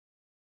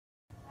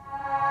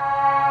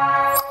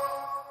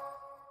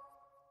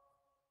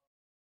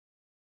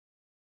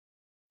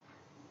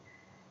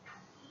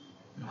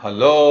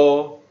Hello,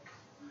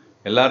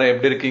 எல்லாரும்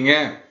எப்படி இருக்கீங்க?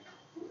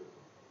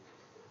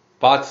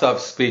 பார்ட்ஸ் ஆஃப்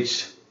ஸ்பீச்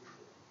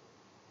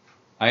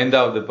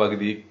 5வது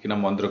பகுதிக்கு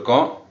நம்ம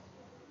வந்திருக்கோம்.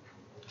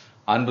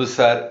 அன்பு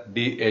சார்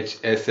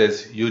DHSS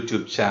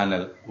யூடியூப்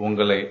சேனல்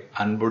உங்களை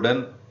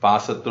அன்புடன்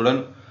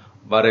பாசத்துடன்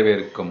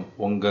வரவேற்கும்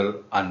உங்கள்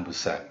அன்பு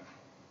சார்.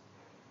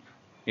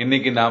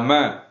 இன்னைக்கு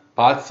நாம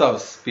பார்ட்ஸ்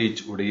ஆஃப்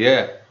ஸ்பீச் உடைய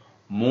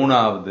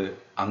 3வது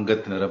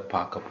அங்கத்தினரை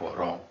பார்க்க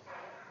போறோம்.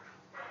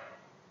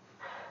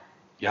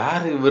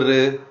 யார் இவரு?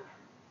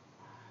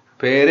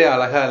 பேரே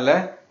அழகா இல்ல?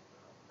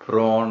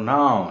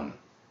 Pronoun.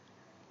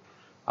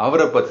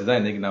 அவரை பத்தி தான்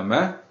இன்னைக்கு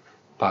நாம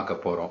பார்க்க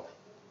போறோம்.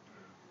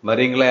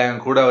 வரீங்களா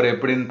என் கூட? அவர்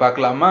எப்படின்னு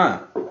பார்க்கலாமா?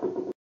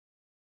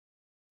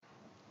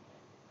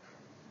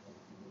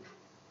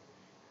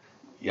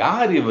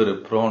 யார் இவரு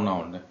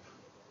Pronoun?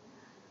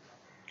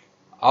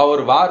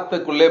 அவர்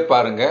வார்த்தைக்குள்ளே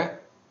பாருங்க,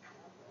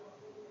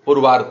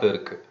 ஒரு வார்த்தை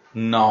இருக்கு,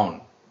 noun.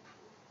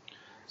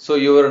 சோ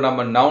இவர்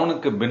நம்ம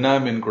நவுனுக்கு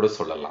பினாமின்னு கூட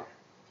சொல்லலாம்.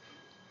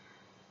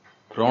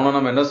 pronoun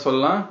நம்ம என்ன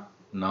சொல்லலாம்?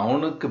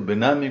 நவுனுக்கு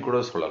பினாமி கூட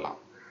சொல்லலாம்.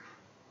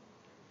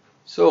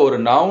 சோ ஒரு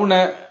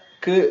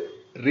நவுனுக்கு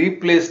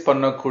ரீப்ளேஸ்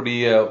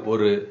பண்ணக்கூடிய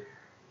ஒரு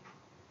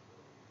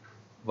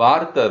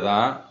வார்த்தை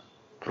தான்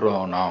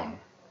pronoun.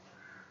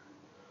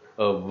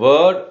 A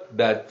word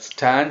that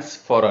stands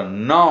for a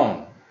noun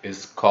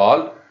is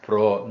called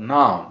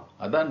pronoun.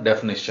 அதான்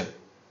definition.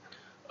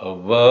 A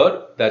word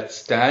that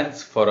stands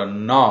for a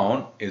noun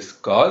is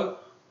called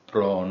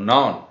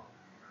pronoun.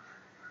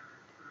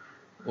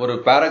 ஒரு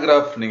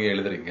பேராகிராஃப் நீங்க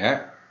எழுதுறீங்க.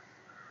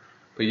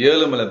 இப்ப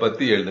ஏழுமலை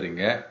பத்தி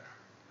எழுதுறீங்க.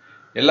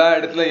 எல்லா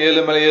இடத்துலயும்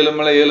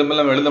ஏழுமலை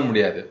எழுத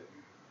முடியாது.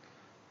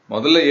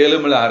 முதல்ல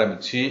ஏழுமலை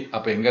ஆரம்பிச்சு,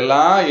 அப்ப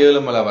எங்கெல்லாம்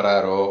ஏழுமலை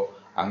வராரோ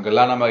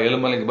அங்கெல்லாம் நம்ம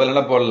ஏழுமலைக்கு பதில்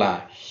என்ன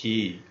போடலாம்? he.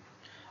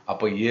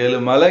 அப்ப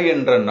ஏழுமலை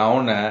என்ற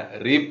நவுனை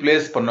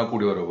ரீப்ளேஸ்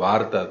பண்ணக்கூடிய ஒரு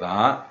வார்த்தை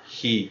தான்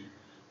he.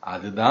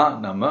 அதுதான்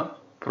நம்ம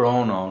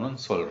pronoun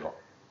சொல்றோம்.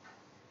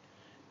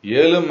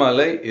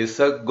 Ezhumalai is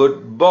a good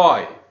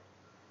boy.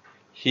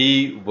 He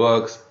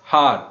works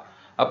hard.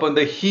 அப்ப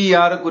இந்த he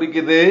யாரை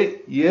குறிக்குது?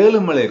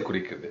 ஏழுமலை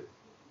குறிக்குது.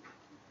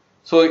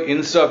 So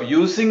instead of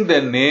using the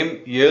name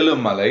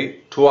Ezhumalai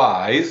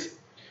twice,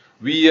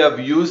 we have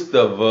used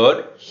the word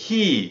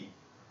he.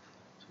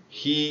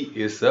 He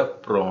is a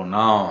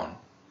pronoun,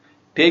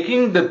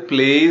 taking the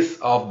place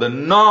of the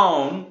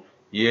noun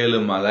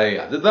Ezhumalai.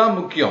 அதுதான்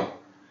முக்கியம்.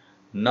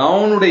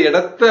 நவுனுடைய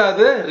இடத்தை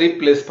அது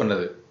replace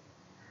பண்ணுது.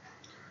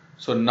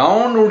 சோ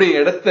நவுனுடைய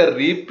இடத்தை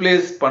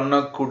ரீப்ளேஸ்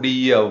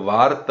பண்ணக்கூடிய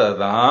வார்த்தை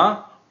தான்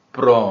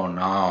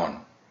pronoun.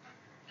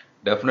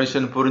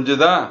 டெஃபினிஷன்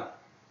புரிஞ்சுதா?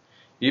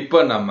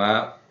 இப்ப நம்ம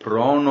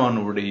pronoun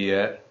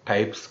உடைய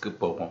டைப்ஸ்க்கு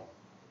போவோம்.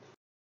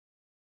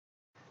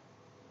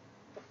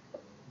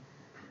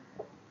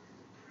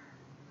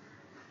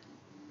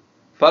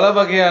 பல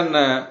வகையான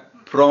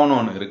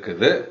pronoun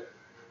இருக்குது.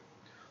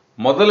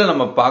 முதல்ல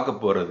நம்ம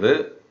பார்க்க போறது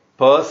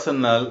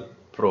personal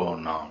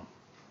pronoun.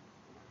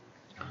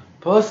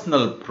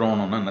 personal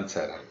pronoun என்ன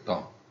சார்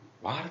அர்த்தம்?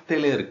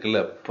 வார்த்தையிலே இருக்குல்ல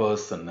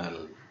personal.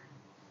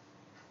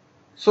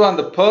 சோ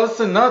அந்த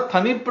பர்சனா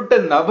தனிப்பட்ட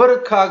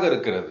நபருக்காக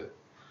இருக்கிறது.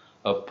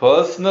 A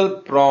personal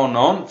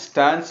pronoun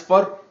stands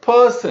for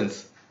persons.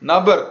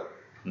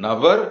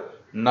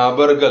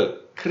 நபர்கள்,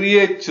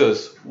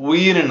 creatures,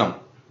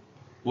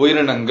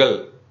 உயிரினங்கள்,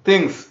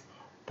 things,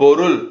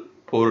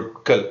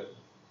 பொருட்கள்.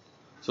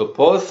 சோ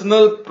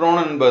personal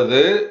pronoun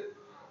என்பது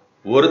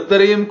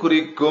ஒருத்தரையும்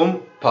குறிக்கும்,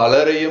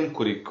 பலரையும்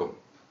குறிக்கும்.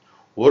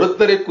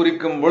 ஒருத்தரை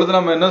குறிக்கும் பொழுது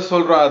நம்ம என்ன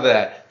சொல்றோம்? அத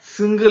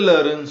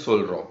சிங்குலர்னு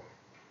சொல்றோம்,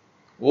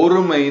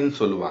 ஒருமைன்னு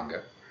சொல்லுவாங்க.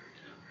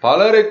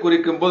 பலரை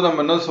குறிக்கும் போது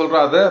நம்ம என்ன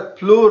சொல்றோம்? அத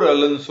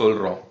ப்ளூரல்னு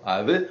சொல்றோம்,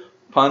 அது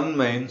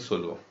பன்மைன்னு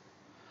சொல்லுவோம்.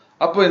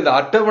 அப்போ இந்த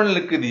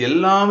அட்டவணைக்கு இது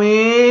எல்லாமே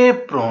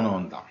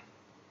pronoun தான்.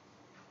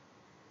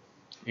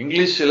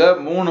 இங்கிலீஷ்ல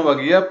 3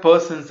 வகையா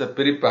பர்சன்ஸை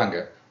பிரிப்பாங்க.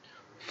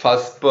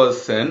 First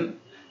person,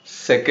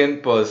 second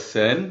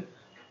person,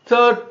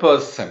 third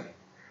person.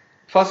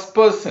 First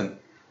person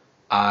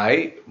I,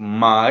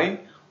 my,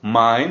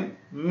 mine,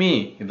 me.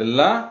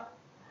 இதெல்லாம்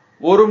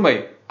ஒருமை.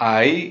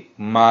 I,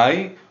 my,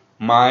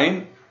 mine,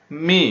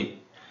 me.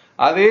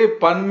 அதே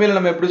பன்மையில்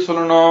நம்ம எப்படி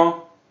சொல்லணும்?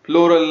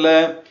 ப்ளூரல்ல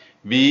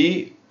we,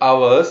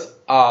 ours,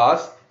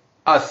 ours,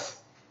 us.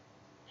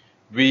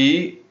 we,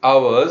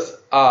 ours,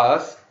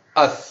 ours,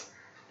 us.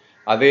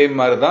 அதே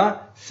மாதிரிதான்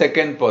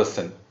செகண்ட்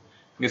பர்சன்.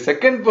 இங்க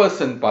செகண்ட்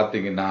பர்சன்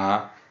பாத்தீங்கன்னா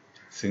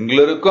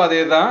சிங்குலருக்கும்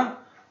அதேதான்,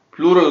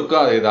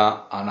 ப்ளூரலுக்கும் அதேதான்.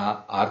 ஆனா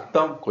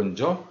அர்த்தம்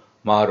கொஞ்சம்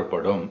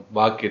மாறுபடும்,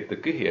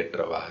 வாக்கியத்துக்கு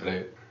ஏற்றவாறு.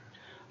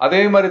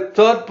 அதே மாதிரி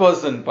தேர்ட்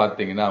பர்சன்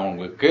பாத்தீங்கன்னா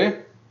உங்களுக்கு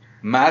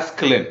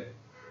masculine,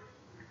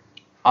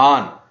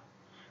 ஆண்,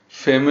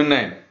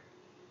 feminine,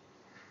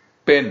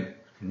 பெண்,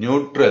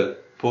 நியூட்ரல்,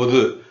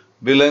 பொது,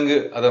 விலங்கு,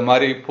 அத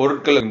மாதிரி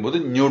பொருட்கள் வரும்போது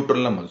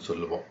நியூட்ரல் நம்ம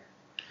சொல்லுவோம்.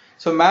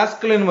 சோ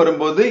masculine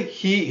வரும்போது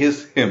he, his,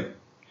 him.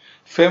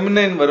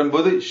 feminine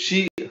வரும்போது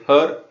she,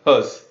 her,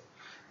 hers.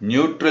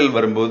 நியூட்ரல்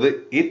வரும்போது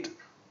it,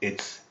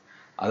 its.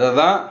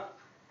 அததான்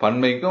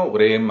பன்மைக்கும்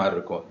ஒரே மாதிரி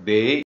இருக்கும்.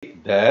 they,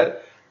 their,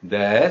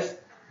 theirs,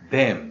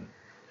 them.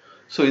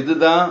 So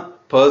இதுதான்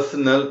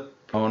personal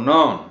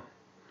pronoun.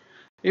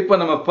 இப்போ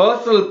நம்ம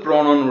பர்சனல்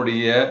ப்ரோனவுன்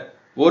உடைய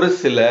ஒரு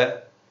சில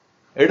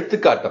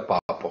எடுத்துக்காட்டை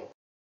பார்ப்போம்.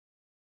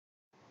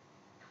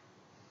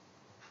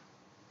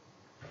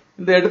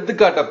 இந்த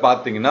எடுத்துக்காட்டை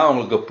பார்த்தீங்கன்னா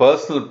உங்களுக்கு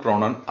பர்சனல்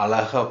ப்ரோனவுன்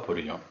அழகா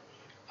புரியும்.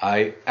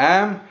 I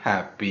am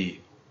happy.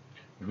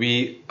 We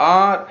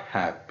are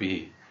happy.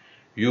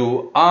 You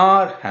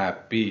are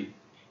happy.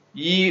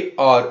 He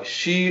or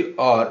she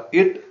or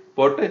it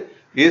போட்டு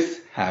is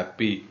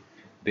happy.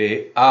 They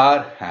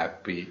are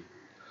happy.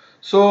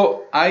 So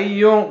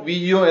ஐயும்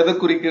வியும் எதை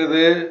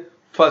குறிக்கிறது?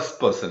 ஃபர்ஸ்ட்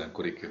பர்சனை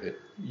குறிக்கிறது.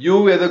 யூ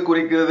எதை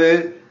குறிக்கிறது?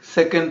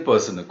 செகண்ட்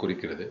பர்சனை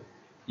குறிக்கிறது.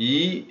 he,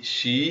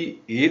 she,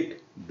 it,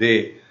 they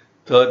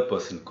third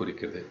person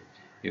குறிக்கிறது.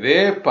 இதே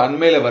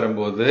பன்மையில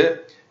வரும்போது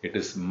it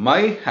is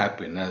my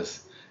happiness,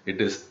 it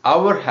is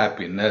our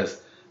happiness,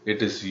 it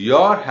is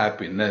your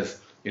happiness,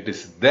 it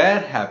is their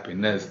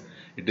happiness,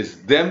 it is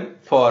them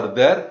for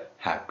their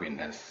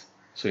happiness.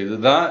 So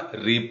இதுதான்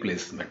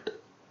replacement.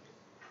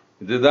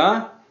 இதுதான்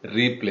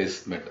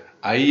replacement.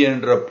 I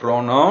என்ற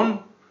pronoun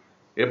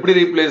எப்படி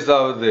replace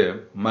ஆகுது?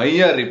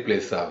 மையா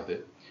replace ஆகுது.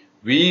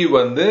 we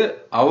வந்து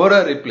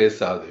அவரா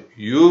replace ஆகுது.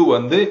 you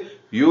வந்து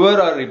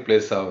யுவர் ஆர்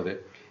replace ஆகுது.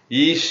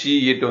 he, she,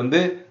 it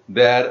வந்து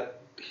their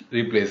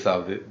replace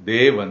ஆகுது.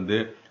 they வந்து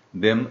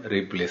them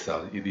replace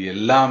ஆகுது. இது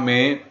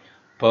எல்லாமே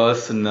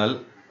personal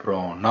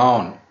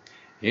pronoun.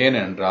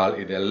 ஏனென்றால்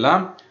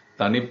இதெல்லாம்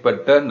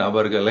தனிப்பட்ட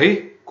நபர்களை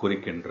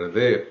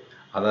குறிக்கின்றது.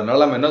 அதனால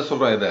நம்ம என்ன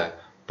சொல்றோம்? இத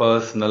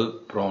personal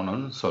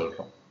pronoun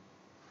சொல்றோம்.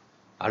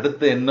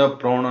 அடுத்து என்ன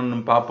pronoun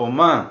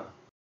பாப்போமா?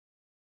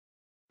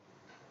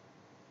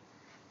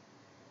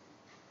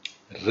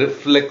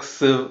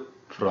 reflexive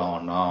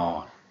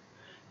pronoun.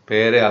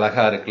 பேரே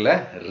அழகா இருக்குல்ல?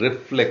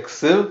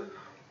 reflexive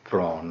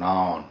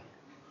pronoun.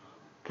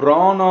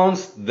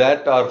 Pronouns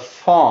that are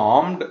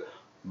formed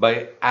by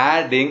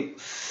adding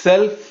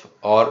self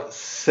or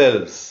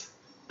selves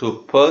to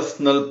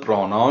personal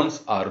pronouns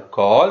are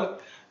called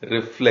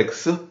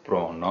reflexive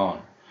pronoun.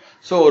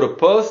 So ஒரு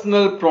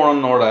personal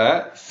pronoun ஓட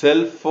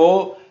self-ஓ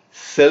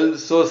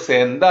selves-ஓ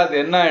சேர்ந்தா அது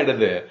என்ன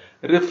ஆயிடுது?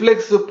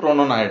 reflexive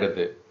pronoun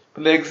ஆயிடுது.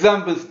 இந்த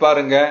எக்ஸாம்பிள்ஸ்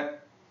பாருங்க.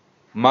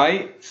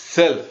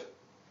 myself,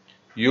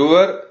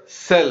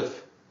 yourself,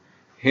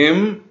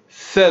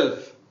 himself,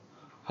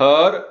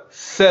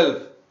 herself,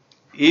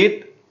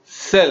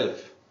 itself,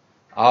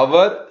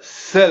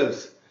 ourselves,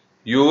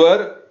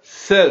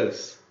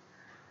 yourselves,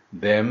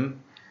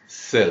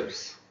 themselves.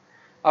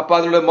 அப்ப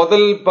அதோட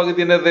முதல்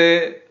பகுதி என்னது?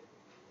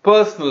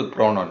 personal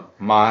pronoun.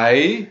 my,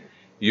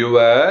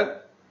 your,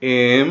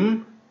 him,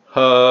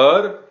 her,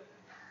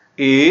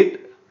 it,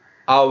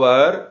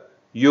 our,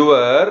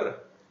 your,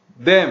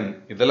 them.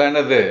 இதெல்லாம்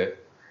என்னது?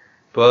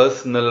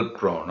 personal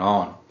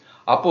pronoun.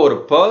 அப்போ ஒரு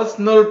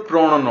personal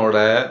pronoun ஓட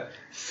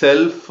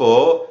self-ஓ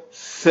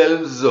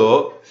selves-ஓ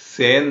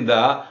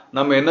சேர்ந்தா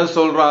நம்ம என்ன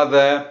சொல்றோம்? அத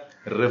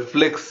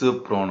reflexive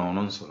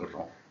pronoun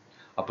சொல்றோம்.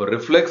 அப்போ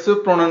reflexive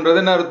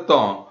pronounன்றது என்ன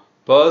அர்த்தம்?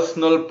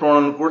 personal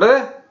pronoun கூட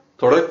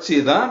தொடர்ச்சி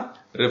தான்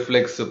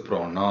reflexive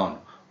pronoun.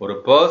 ஒரு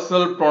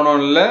personal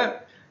pronounல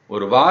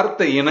ஒரு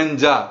வார்த்தை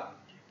இணைஞ்சா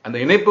அந்த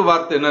இணைப்பு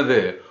வார்த்தை என்னது?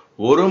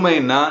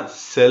 ஒருமைனா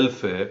self,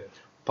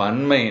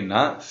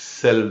 பன்மைனா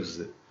selves.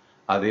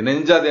 அது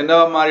இணைஞ்சா அது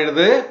என்னவா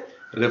மாறிடுது?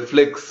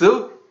 reflexive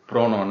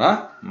pronoun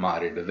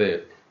மாறிடுது.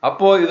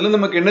 அப்போ இதுல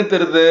நமக்கு என்ன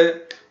தெரியுது?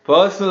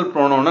 personal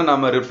pronoun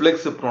நம்ம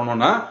reflexive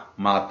pronoun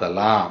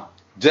மாத்தலாம்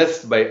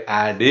just by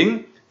adding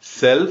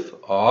self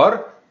or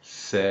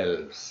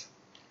selves.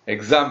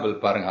 Example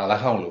பாருங்க,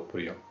 அழகா உங்களுக்கு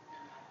புரியும்.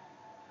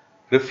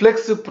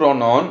 reflexive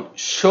pronoun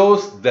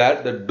shows that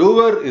the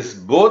doer is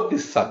both the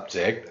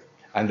subject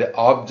and the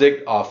object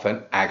of an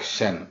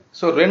action.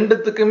 So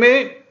ரெண்டுத்துக்குமே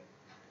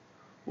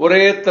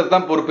ஒரே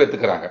தான்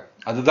பொறுப்பேத்துக்கிறாங்க.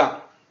 அதுதான்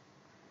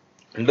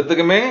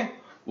ரெண்டுத்துக்குமே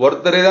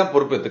ஒருத்தரே தான்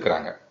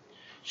பொறுப்பேத்துக்கிறாங்க.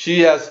 she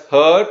has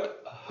hurt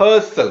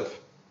herself.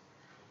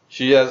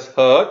 she has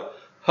hurt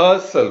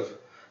herself.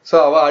 so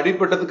அவ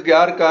அடிபட்டதுக்கு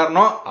யார்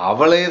காரணம்?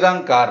 அவளே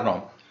தான்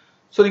காரணம்.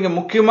 so நீங்க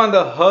முக்கியமா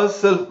அந்த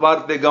herself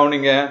வார்த்தை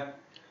கவனிங்க.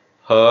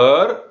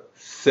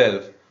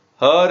 herself.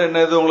 her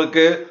என்னது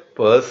உங்களுக்கு?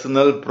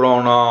 personal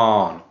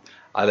pronoun.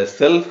 அதுல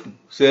self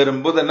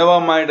சேரும்போது என்னவா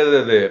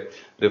மாறிடுது?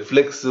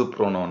 reflexive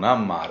pronoun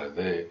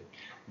மாறுது.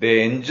 they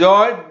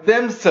enjoyed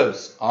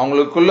themselves.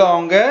 அவங்களுக்குள்ள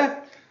அவங்க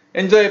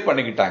என்ஜாய்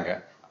பண்ணிக்கிட்டாங்க.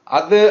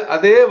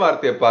 அதே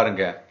வார்த்தையை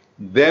பாருங்க.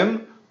 them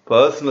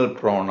personal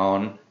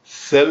pronoun,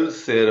 self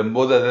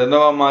சேரும்போது அது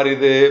என்னவா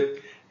மாறுது?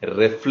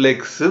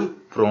 reflexive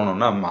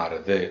pronoun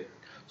மாறுது.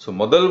 சோ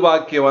முதல்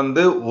வாக்கியம்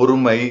வந்து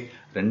ஒருமை,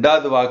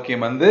 இரண்டாவது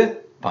வாக்கியம் வந்து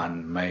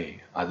பன்மை.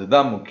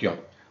 அதுதான் முக்கியம்.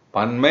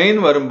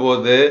 பன்மைன்னு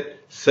வரும்போது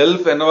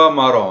செல்ஃப் என்னவா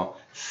மாறும்?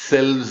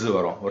 செல்வ்ஸ்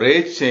வரும். ஒரே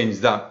சேஞ்ச்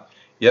தான்.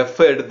 எஃப்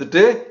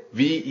எடுத்துட்டு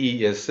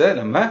விஇஎஸ்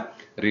நம்ம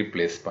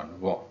ரீப்ளேஸ்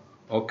பண்ணுவோம்.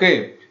 ஓகே,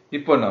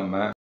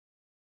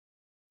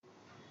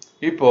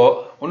 இப்போ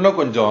இன்னும்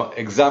கொஞ்சம்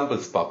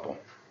எக்ஸாம்பிள்ஸ் பார்ப்போம்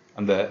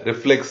அந்த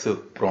ரிஃப்ளெக்சிவ்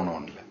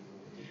ப்ரோனவுன்ல.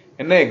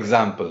 என்ன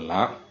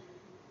எக்ஸாம்பிள்னா,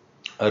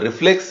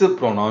 reflexive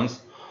pronouns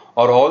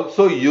are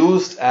also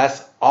used as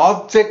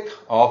object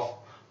of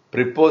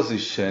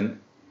preposition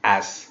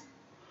as.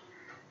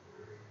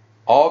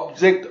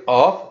 Object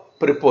of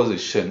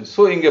preposition.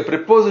 So இங்க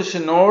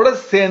preposition ஓட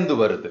சேர்ந்து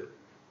வருது.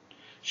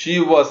 She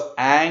was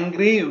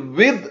angry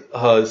with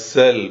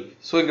herself.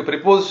 So இங்க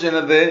preposition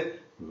எது?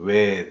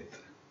 With.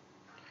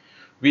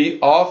 We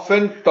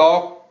often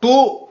talk to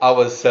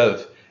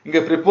ourselves. இங்க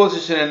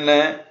preposition என்ன?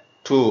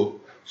 To.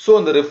 So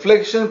the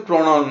reflection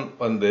pronoun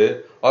வந்து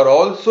are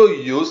also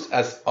used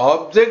as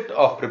object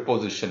of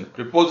preposition.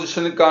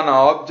 Preposition கான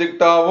object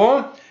ஆவும்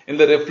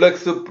இந்த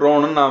reflexive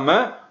pronoun நாம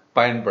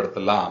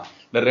பயன்படுத்தலாம்.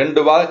 இந்த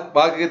ரெண்டு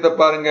வாக்கியத்தை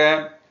பாருங்க.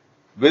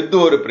 with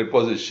ஒரு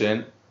preposition,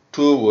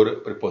 to ஒரு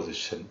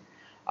preposition.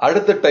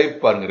 அடுத்த டைப்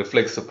பாருங்க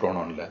reflexive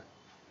pronounல.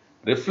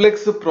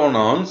 Reflexive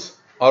pronouns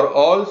are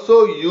also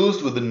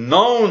used with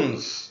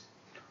nouns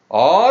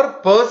or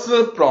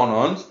personal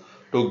pronouns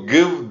to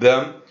give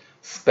them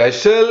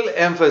special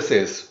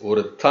emphasis.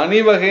 ஒரு தனி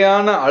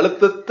வகையான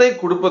அழுத்தத்தை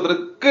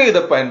கொடுப்பதற்கு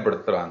இதை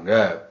பயன்படுத்துறாங்க.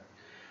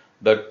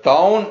 The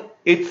town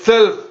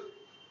itself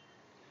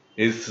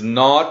is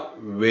not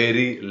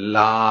very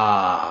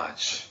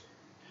large.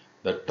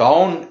 The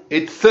town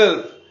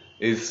itself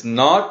is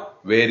not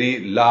very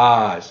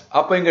large.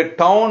 அப்ப இங்க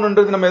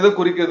townன்றது நம்ம எதை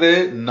குறிக்குது?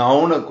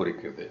 noun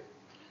குறிக்குது.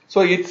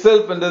 So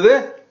itself என்றது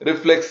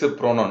reflexive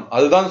pronoun.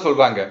 அதுதான்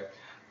சொல்றாங்க.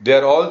 They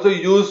are also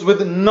used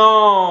with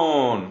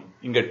noun.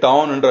 இங்க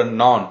town என்ற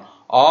noun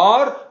or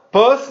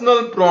personal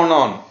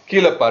pronoun.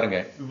 கீழ பாருங்க.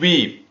 we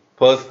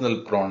personal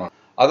pronoun.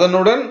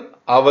 அதனுடன்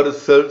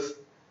ourselves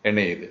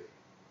இணையுது.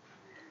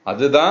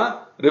 அதுதான்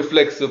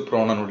reflexive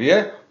pronoun உடைய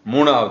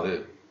மூணாவது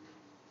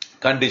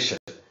condition.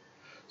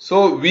 So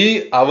we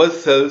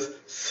ourselves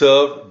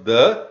serve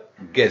the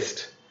guest.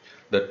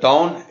 The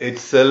town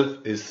itself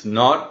is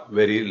not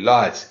very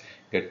large.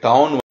 The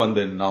town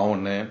வந்து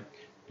noun,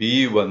 we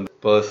வந்து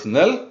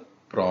personal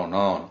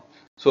pronoun.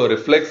 So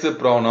reflexive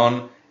pronoun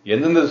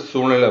எந்தெந்த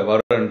சூழ்நிலை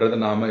வரும்ன்றது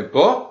நாம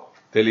இப்போ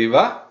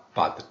தெளிவா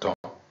பார்த்துட்டோம்.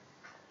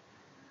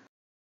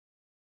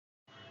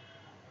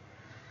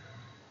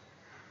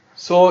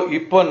 So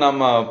இப்போ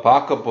நம்ம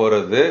பார்க்க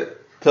போறது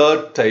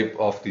third type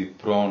of the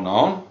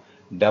pronoun,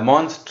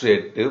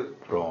 demonstrative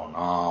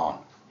pronoun.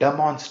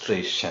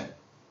 Demonstration.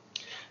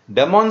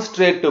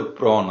 Demonstrative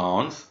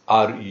pronouns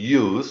are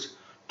used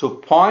to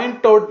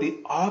point out the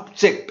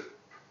object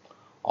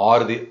or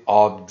the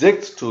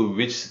objects to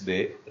which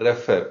they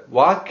refer.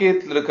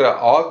 வாக்கியத்தில் இருக்கிற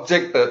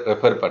object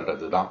refer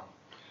பண்றதுதான்.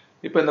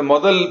 இப்போ இந்த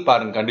முதல்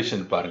பாருங்க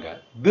கண்டிஷன் பாருங்க.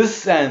 This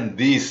and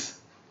these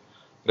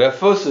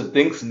refers to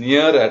things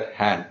near at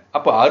hand.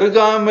 அப்ப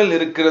அருகாமையில்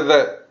இருக்கிறத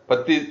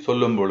பத்தி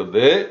சொல்லும்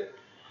பொழுது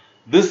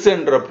this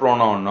என்ற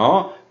pronoun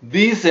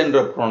these என்ற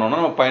pronoun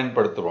நம்ம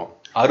பயன்படுத்துறோம்.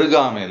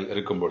 அருகாமையில்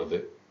இருக்கும் பொழுது.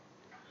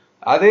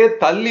 அதே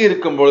தள்ளி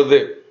இருக்கும் பொழுது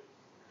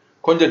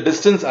கொஞ்சம்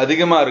டிஸ்டன்ஸ்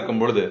அதிகமா இருக்கும்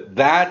பொழுது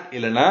that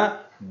இல்லனா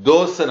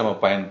those நம்ம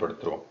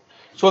பயன்படுத்துறோம்.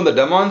 சோ இந்த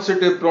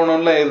demonstrative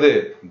pronounல எது?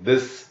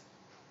 this,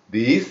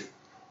 these,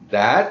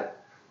 that,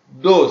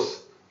 those.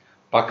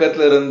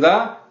 பக்கத்துல இருந்தா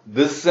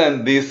this and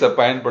these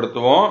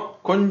பயன்படுத்துவோம்.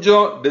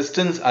 கொஞ்சம்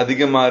டிஸ்டன்ஸ்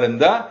அதிகமா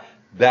இருந்தா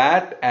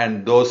that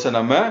and those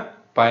நம்ம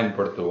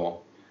பயன்படுத்துவோம்.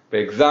 இப்போ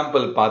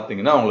எக்ஸாம்பிள்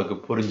பாத்தீங்கன்னா உங்களுக்கு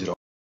புரிஞ்சிரும்.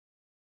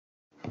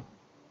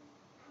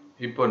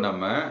 இப்போ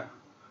நம்ம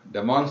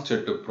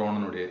demonstrative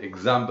pronoun உடைய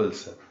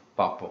எக்ஸாம்பிள்ஸ்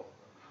பார்ப்போம்.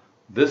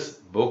 This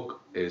book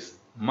is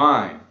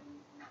mine.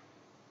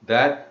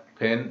 That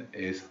pen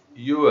is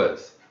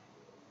yours.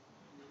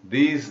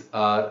 These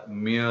are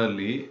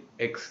merely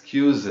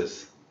excuses.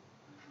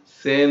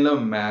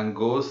 Salem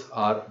mangoes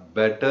are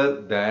better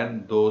than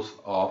those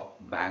of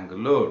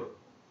Bangalore.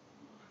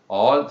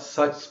 All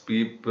such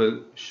people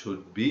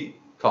should be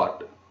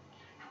taught.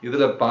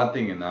 இதுல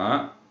பாத்தீங்கன்னா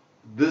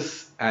this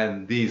and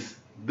these.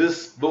 This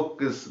book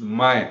is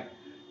mine.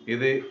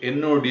 இது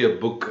என்னுடைய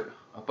book.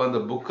 அப்ப அந்த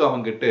book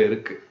அவன்கிட்ட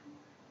இருக்கு.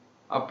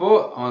 அப்போ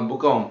அவன்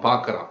புக் அவன்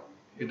பார்க்கறான்.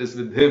 It is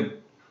with him.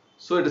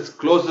 So it is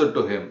closer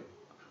to him.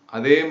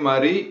 அதே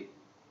மாதிரி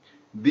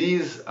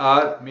these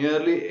are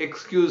merely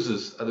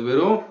excuses. அது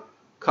வெறும்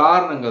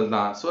காரணங்கள்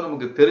தான். சோ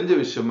நமக்கு தெரிஞ்ச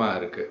விஷயமா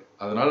இருக்கு.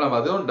 அதனால நம்ம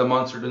அதையும்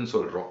demonstrative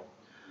சொல்றோம்.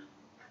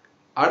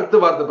 அடுத்த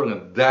வார்த்தை பாருங்க.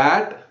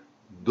 that,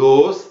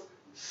 those,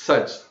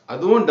 such.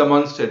 அதுவும்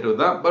demonstrative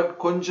தான். பட்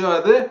கொஞ்சம்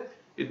அது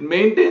it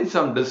maintains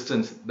some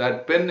distance. That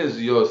pen is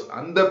yours.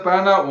 அந்த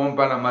பேனா உன்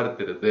பேனா மாதிரி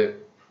தெரியுது.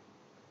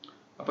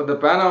 அப்ப இந்த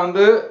பேனா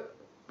வந்து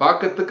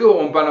பார்க்கிறதுக்கு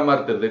உன் பேனா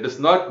மாதிரி தெரியுது. It is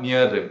not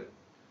near him.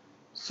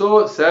 So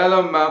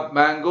Salem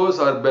mangoes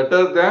are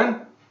better than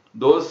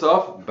those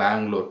of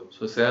Bangalore.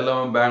 So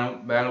Salem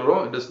and Bangalore,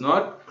 it is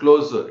not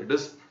closer. It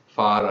is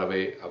far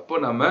away. அப்போ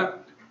நம்ம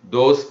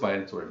those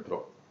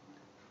பயன்படுத்துறோம்.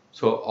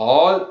 So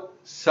all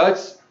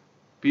such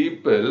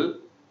people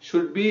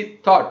should be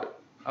taught.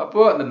 அப்போ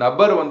அந்த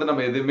நபர் வந்து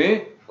நம்ம எதுவுமே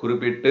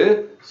குறிப்பிட்டு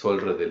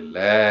சொல்றது இல்ல.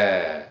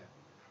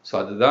 சோ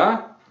அதுதான்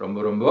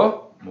ரொம்ப ரொம்ப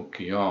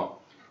முக்கியம்.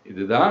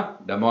 இதுதான்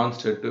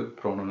demonstrative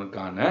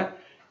pronounக்கான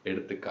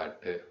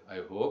எடுத்துக்காட்டு.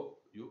 I hope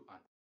you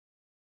understand.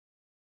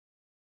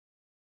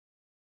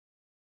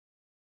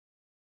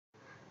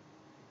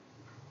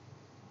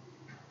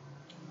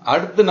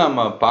 அடுத்து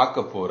நாம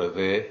பார்க்க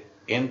போறது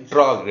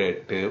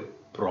interrogative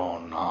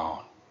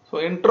pronoun. So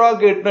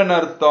interrogative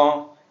அர்த்தம்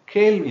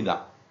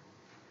கேள்விதான்.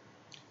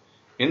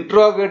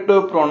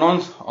 Interrogative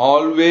pronouns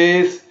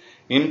always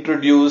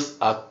introduce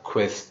a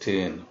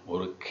question.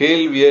 ஒரு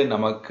கேள்வியை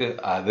நமக்கு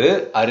அது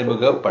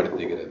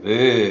அறிமுகப்படுத்துகிறது.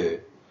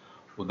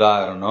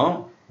 உதாரணம்,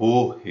 who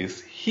is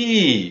he?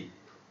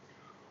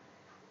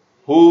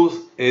 Whose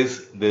is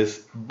this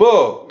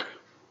book?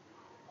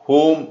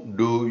 Whom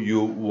do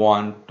you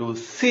want to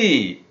see?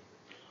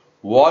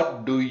 What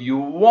do you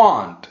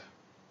want?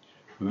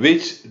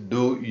 Which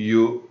do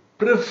you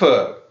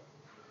prefer?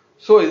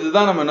 So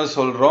இதுதான் நம்ம என்ன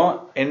சொல்றோம்?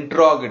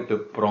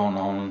 Interrogative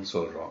pronoun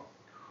சொல்றோம்.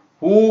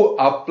 Who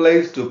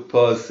applies to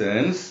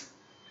persons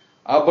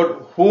about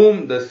whom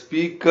the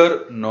speaker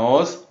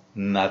knows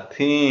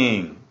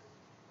nothing.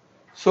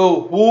 So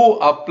who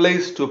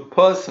applies to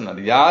person?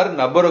 அது யார்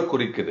நபரை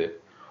குறிக்குது?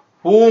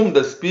 Whom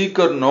the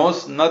speaker knows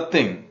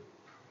nothing.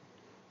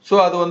 So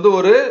அது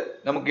ஒரு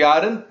நமக்கு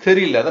யாருன்னு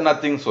தெரியல, அத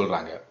nothing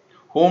சொல்றாங்க.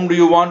 Whom do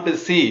you want to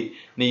see?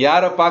 நீ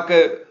யாரை பார்க்க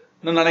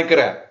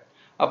நினைக்கிற?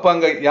 அப்ப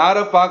அங்க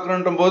யாரை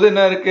பார்க்கறன்ற போது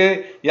என்ன இருக்கு?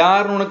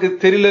 யாருன்னு உனக்கு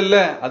தெரியல,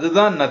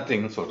 அதுதான்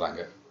nothing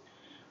சொல்றாங்க.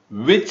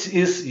 Which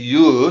is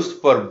used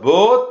for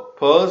both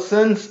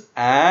persons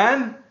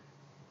and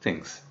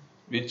things.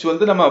 Which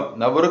நம்ம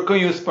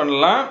நபருக்கும் யூஸ்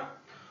பண்ணலாம்,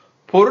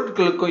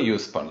 பொருட்களுக்கும்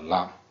யூஸ்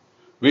பண்ணலாம்.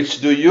 Which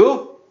do you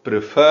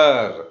prefer?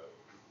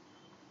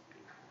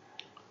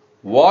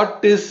 What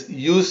is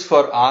used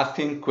for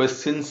asking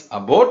questions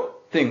about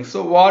things?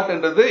 So what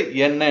என்றது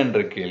என்ன என்ற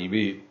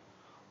கேள்வி.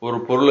 ஒரு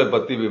பொருளை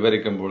பத்தி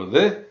விவரிக்கும்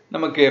பொழுது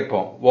நம்ம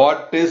கேட்போம், what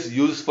is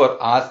used for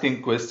asking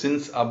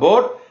questions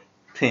about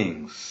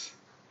things?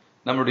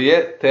 நம்முடைய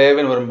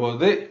தேவை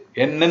வரும்போது,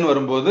 என்னன்னு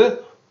வரும்போது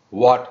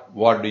what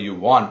do you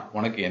want?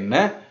 உனக்கு என்ன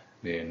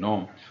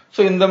வேணும்? So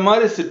இந்த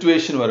மாதிரி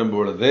சிச்சுவேஷன்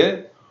வரும்பொழுது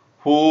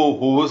who,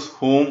 whose,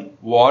 whom,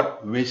 what,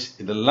 which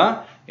இதெல்லாம்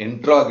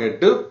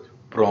interrogative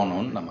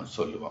pronoun நம்ம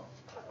சொல்லுவோம்.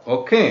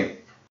 ஓகே,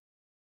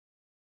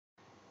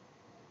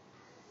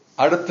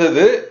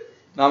 அடுத்தது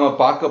நாம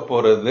பார்க்க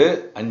போறது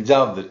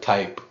அஞ்சாவது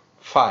type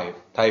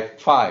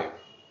 5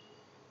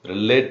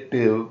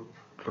 relative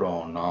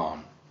pronoun.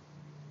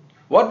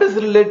 What is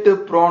relative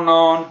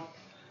pronoun?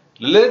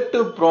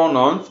 Relative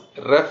pronouns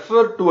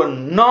refer to a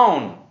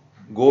noun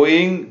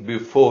going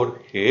before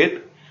it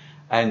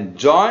and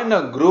join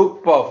a group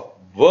of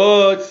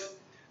words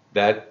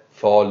that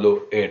follow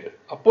it.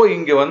 அப்போ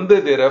இங்க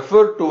they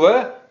refer to a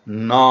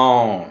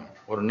noun.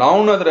 ஒரு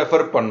noun அதை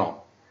refer பண்ணோம்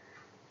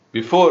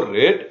before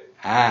it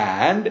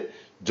and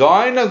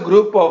join a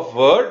group of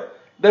words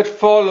that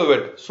follow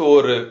it. So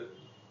ஒரு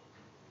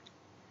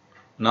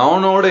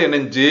நவுனோட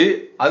இணைஞ்சு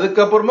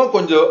அதுக்கப்புறம்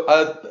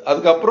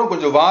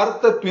கொஞ்சம்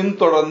வார்த்தை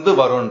பின்தொடர்ந்து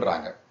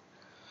வரும்ன்றாங்க.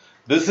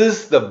 This is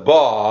the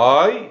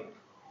boy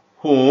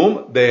whom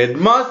the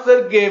headmaster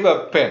gave a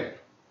pen.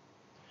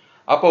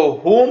 அப்போ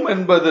whom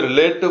என்பது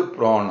relative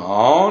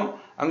pronoun,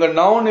 அங்க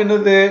noun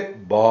என்னது?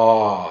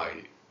 boy.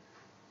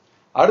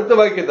 அடுத்த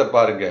வாக்கியத்தை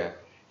பாருங்க.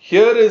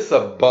 Here is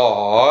a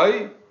boy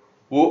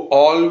who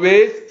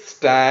always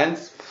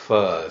stands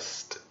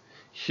first.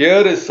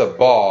 Here is a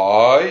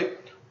boy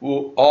who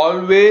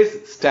always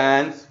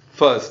stands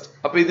first.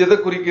 அப்ப இது எதை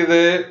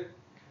குறிக்குது?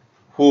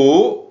 Who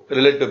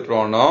relative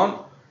pronoun,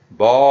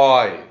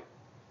 boy.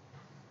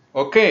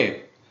 Okay,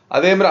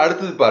 அதே மாதிரி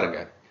அடுத்தது பாருங்க.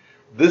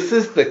 This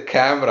is the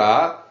camera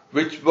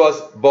which was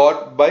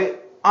bought by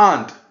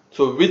aunt.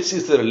 So which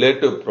is a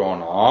relative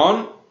pronoun?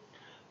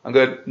 அங்க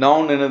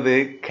noun என்னது?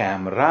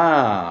 camera.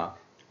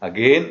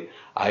 Again,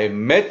 I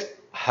met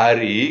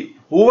Hari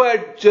who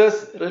had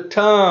just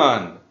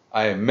returned.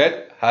 I met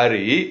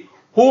Hari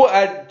who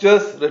had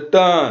just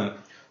returned.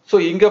 So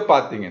இங்க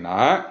பாத்தீங்கன்னா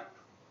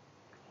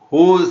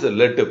who is the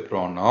relative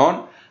pronoun?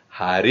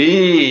 Hari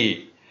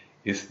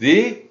is the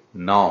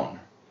noun.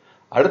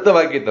 அடுத்த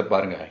வாக்கியத்தை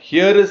பாருங்க.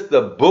 Here is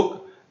the book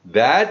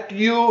that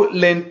you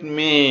lent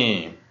me.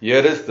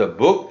 Here is the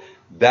book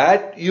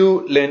that you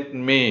lent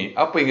me.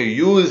 அப்ப இங்க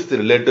you is the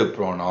relative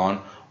pronoun,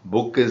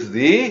 book is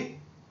the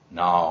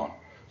noun.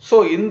 So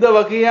இந்த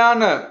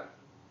வகையான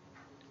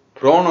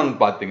pronoun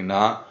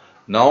பாத்தீங்கன்னா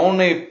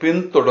நவுனை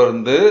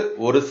பின்தொடர்ந்து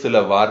ஒரு சில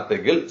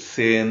வார்த்தைகள்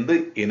சேர்ந்து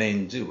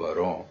இணைஞ்சு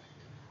வரும்.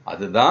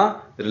 அதுதான்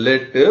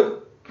relative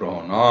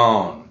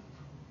pronoun.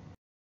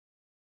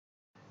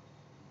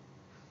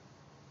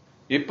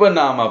 இப்ப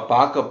நாம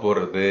பார்க்க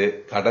போறது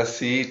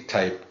கடைசி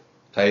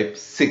type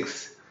 6,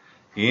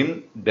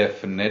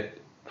 indefinite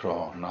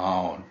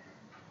pronoun.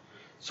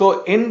 So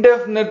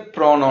indefinite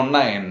pronoun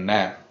என்ன?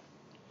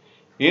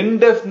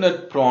 Indefinite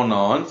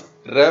pronouns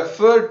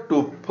refer to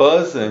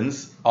persons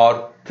or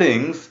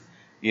things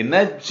in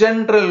a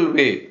general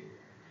way,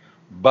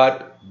 but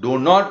do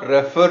not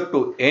refer to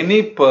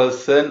any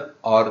person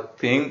or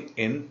thing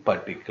in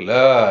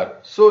particular.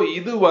 So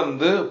இது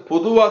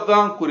பொதுவா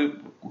தான்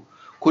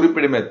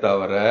குறிப்பிடுமே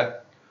தவிர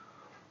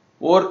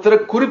ஒருத்தரை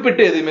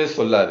குறிப்பிட்டு எதுவுமே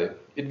சொல்லாது.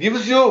 It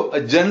gives you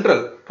a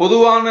general,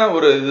 பொதுவான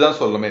ஒரு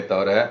இதுதான் சொல்லுமே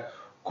தவிர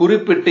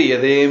குறிப்பிட்டு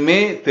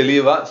எதையுமே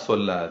தெளிவா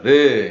சொல்லாது.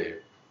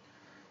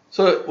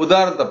 So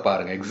உதாரணத்தை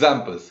பாருங்க.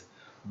 Examples.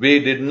 We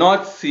did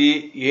not see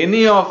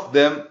any of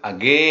them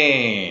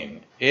again.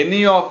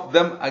 Any of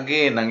them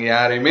again. நாங்க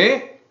யாரையுமே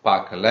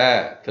பார்க்கல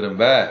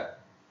திரும்ப.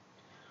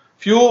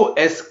 few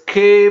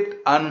escaped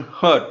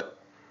unhurt.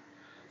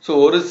 So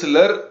ஒரு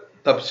சிலர்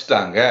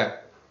தப்பிச்சிட்டாங்க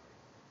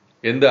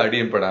எந்த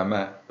அடியும் படாம.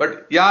 பட்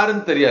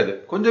யாருன்னு தெரியாது,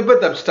 கொஞ்சம்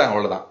பேர் தப்பிச்சிட்டாங்க,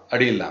 அவ்வளவுதான்,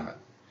 அடி இல்லாம.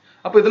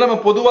 அப்ப இதெல்லாம்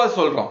நம்ம பொதுவா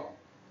சொல்றோம்.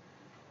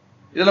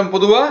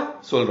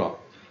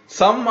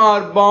 Some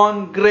are born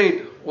great.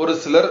 ஒரு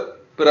சிலர்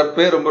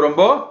பிறப்பே ரொம்ப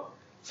ரொம்ப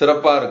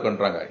சிறப்பா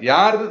இருக்குன்றாங்க.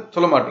 யாரு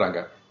சொல்ல மாட்டாங்க,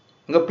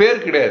 உங்க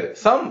பேர் கிடையாது.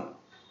 Some.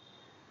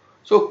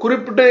 So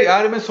குறிப்பிட்டு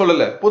யாருமே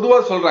சொல்லல, பொதுவா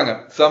சொல்றாங்க.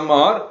 Some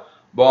are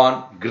born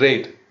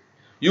great.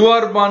 You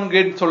are born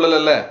great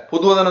சொல்லல,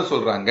 பொதுவா தானே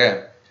சொல்றாங்க.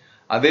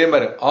 அதே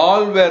மாதிரி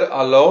all were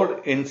allowed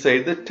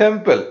inside the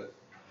temple.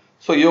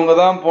 So இவங்க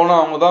தான்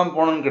போனோம் அவங்க தான்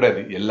போனோம்னு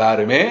கிடையாது,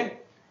 எல்லாருமே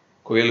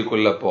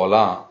கோயிலுக்குள்ள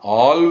போலாம்.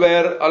 All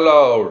were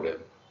allowed,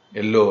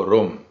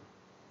 எல்லோரும்.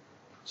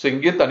 So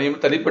இங்கே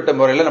தனிப்பட்ட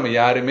முறையில நம்ம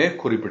யாருமே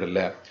குறிப்பிடல.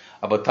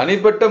 அப்ப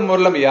தனிப்பட்ட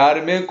முறையில் நம்ம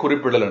யாருமே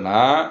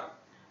குறிப்பிடலன்னா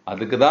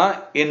அதுக்கு தான்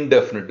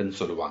indefinite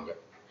சொல்லுவாங்க.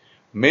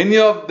 Many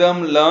of them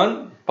learn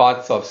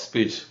parts of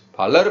speech.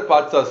 பலர்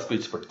parts of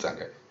speech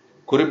படிச்சாங்க,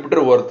 குறிப்பிட்ட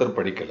ஒருத்தர்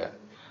படிக்கல.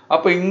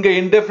 அப்ப இங்க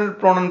indefinite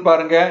pronoun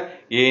பாருங்க,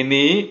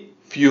 any,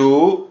 few,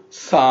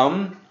 some,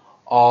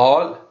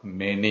 all,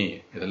 many.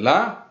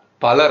 இதெல்லாம்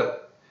பலர்,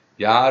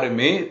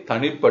 யாருமே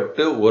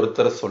தனிப்பட்டு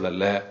ஒருத்தர்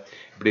சொல்லல.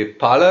 இப்படி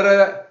பலரை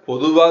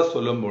பொதுவா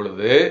சொல்லும்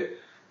பொழுது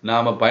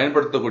நாம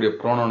பயன்படுத்தக்கூடிய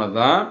pronoun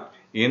தான்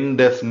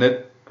indefinite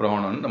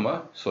pronoun நம்ம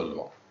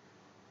சொல்லுவோம்.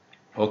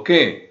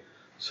 ஓகே,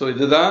 சோ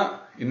இதுதான்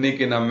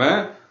இன்னைக்கு நம்ம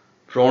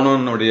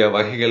pronoun உடைய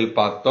வகைகள்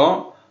பார்த்தோம்.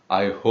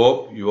 I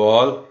hope you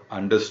all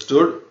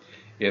understood.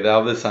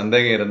 ஏதாவது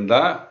சந்தேகம்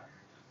இருந்தா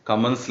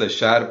கமெண்ட்ஸ்ல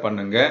ஷேர்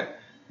பண்ணுங்க.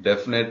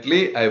 Definitely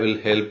I will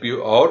help you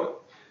out.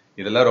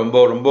 இதெல்லாம்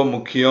ரொம்ப ரொம்ப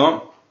முக்கியம்.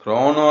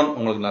 pronoun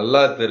உங்களுக்கு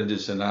நல்லா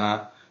தெரிஞ்சிச்சுன்னா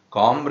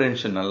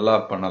காம்ப்ரிஹென்ஷன் நல்லா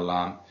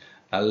பண்ணலாம்,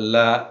 நல்ல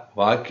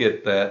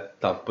வாக்கியத்தை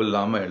தப்பு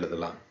இல்லாம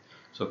எழுதலாம்.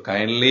 So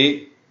kindly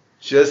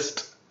just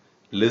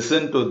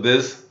listen to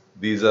this.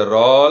 These are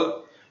all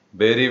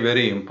very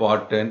very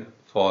important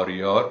for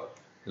your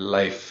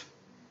life.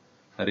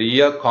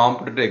 நிறைய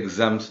காம்படிட்டிவ்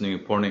எக்ஸாம்ஸ் நீங்க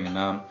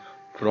போனீங்கன்னா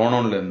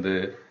pronounல இருந்து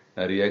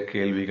நிறைய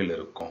கேள்விகள்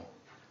இருக்கும்.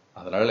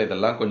 அதனால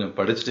இதெல்லாம் கொஞ்சம்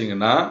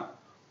படிச்சிட்டீங்கன்னா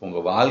உங்க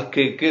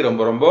வாழ்க்கைக்கு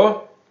ரொம்ப ரொம்ப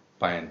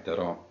பயன்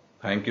தரும்.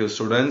 Thank you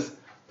students.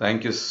 Thank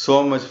you so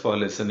much for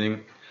listening.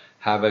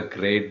 Have a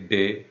great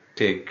day.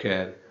 Take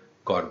care.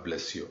 God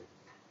bless you.